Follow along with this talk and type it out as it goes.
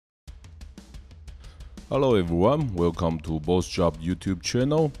Hello everyone, welcome to BOSJOB YouTube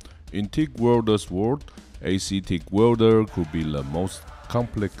channel. In TIG welder's world, AC TIG welder could be the most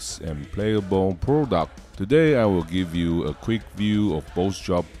complex and playable product. Today I will give you a quick view of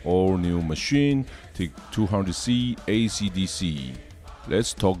BOSJOB all-new machine TIG 200C AC/DC.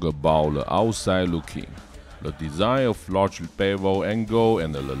 Let's talk about the outside looking. The design of large bevel angle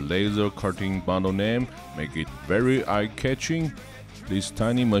and the laser cutting model name make it very eye-catching. This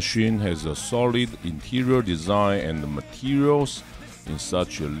tiny machine has a solid interior design and the materials. In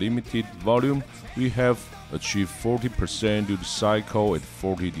such a limited volume, we have achieved 40% duty cycle at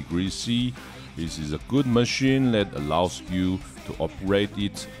 40 degrees C. This is a good machine that allows you to operate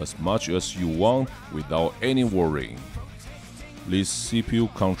it as much as you want without any worrying. This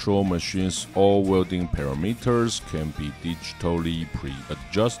CPU control machine's all welding parameters can be digitally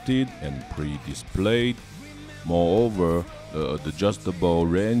pre-adjusted and pre-displayed. Moreover, the adjustable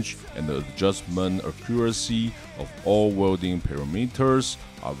range and the adjustment accuracy of all welding parameters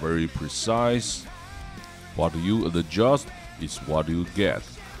are very precise. What you adjust is what you get.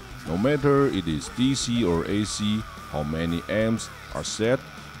 No matter it is DC or AC, how many amps are set,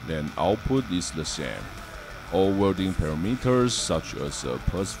 then output is the same. All welding parameters such as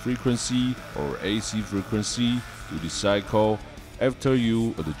pulse frequency or AC frequency, duty cycle, after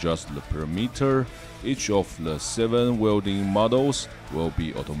you adjust the parameter, each of the 7 welding models will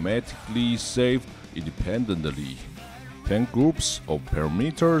be automatically saved independently. 10 groups of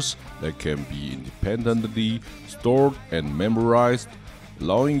parameters that can be independently stored and memorized,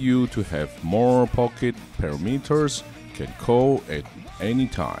 allowing you to have more pocket parameters can call at any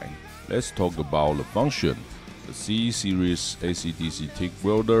time. Let's talk about the function. The C series AC/DC TIG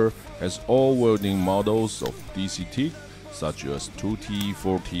welder has all welding models of DC TIG, such as 2T,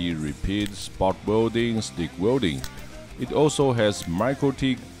 4T, repeat, spot welding, stick welding. It also has micro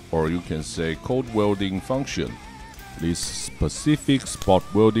TIG, or you can say cold welding function. This specific spot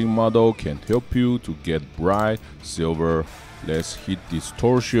welding model can help you to get bright silver, less heat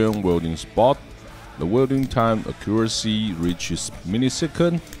distortion welding spot. The welding time accuracy reaches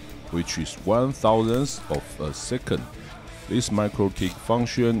millisecond, which is 1/1000th of a second. This micro TIG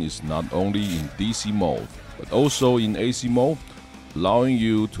function is not only in DC mode, but also in AC mode, allowing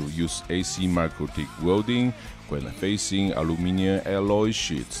you to use AC micro TIG welding when facing aluminum alloy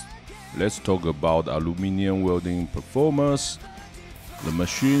sheets. Let's talk about aluminum welding performance. The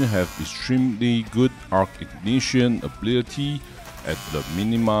machine has extremely good arc ignition ability at the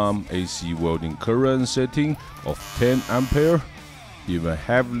minimum AC welding current setting of 10 ampere. Even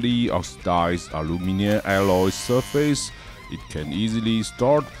heavily oxidized aluminum alloy surface, it can easily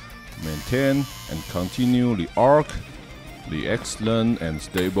start, maintain, and continue the arc. The excellent and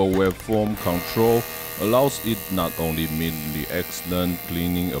stable waveform control allows it not only meet the excellent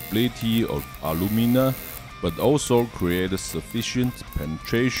cleaning ability of alumina, but also create sufficient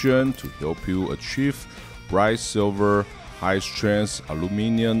penetration to help you achieve bright silver, high-strength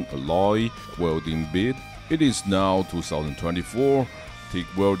aluminum alloy welding bit. It is now 2024. TIG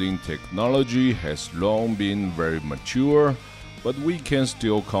welding technology has long been very mature, but we can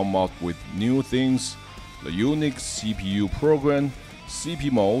still come up with new things. The unique CPU program, CP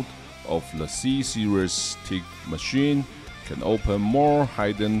mode, of the C series TIG machine can open more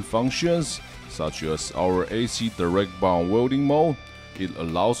hidden functions, such as our AC direct bond welding mode. It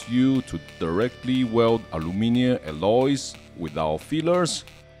allows you to directly weld aluminum alloys without fillers,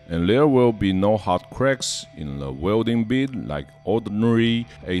 and there will be no hot cracks in the welding bit like ordinary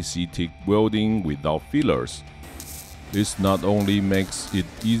AC TIG welding without fillers. This not only makes it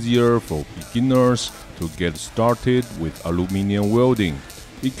easier for beginners to get started with aluminum welding,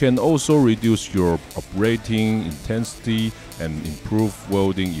 it can also reduce your operating intensity and improve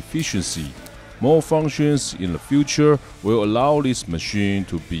welding efficiency. More functions in the future will allow this machine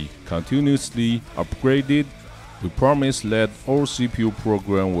to be continuously upgraded. We promise that all CPU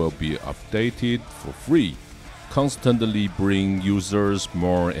program will be updated for free, constantly bring users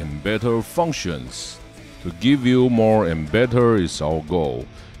more and better functions. To give you more and better is our goal.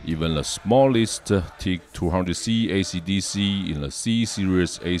 Even the smallest TIG 200C AC/DC in the C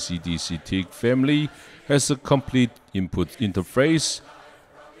series AC/DC TIG family has a complete input interface.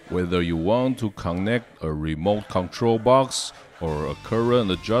 Whether you want to connect a remote control box or a current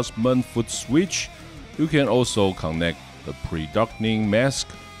adjustment foot switch, you can also connect the PreDarking Mask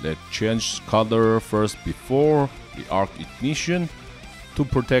that changes color first before the arc ignition to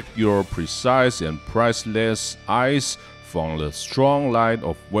protect your precise and priceless eyes from the strong light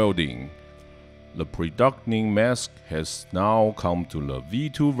of welding. The PreDarking Mask has now come to the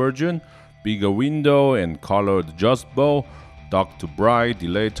V2 version, bigger window and color adjustable, dark to bright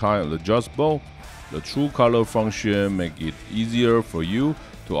delay time adjustable. The true color function makes it easier for you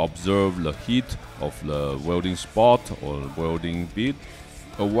to observe the heat of the welding spot or welding bit.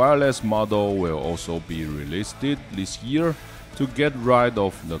 A wireless model will also be released this year to get rid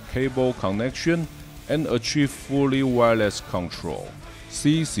of the cable connection and achieve fully wireless control.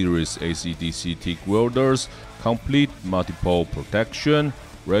 C-series AC/DC TIG welders complete multiple protection,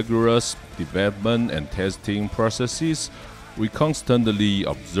 rigorous development and testing processes. We constantly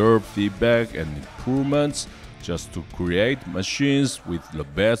observe feedback and improvements just to create machines with the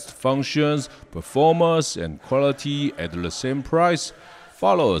best functions, performance, and quality at the same price.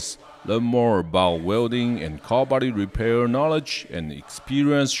 Follow us, learn more about welding and car body repair knowledge and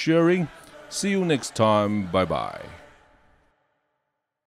experience sharing. See you next time. Bye bye.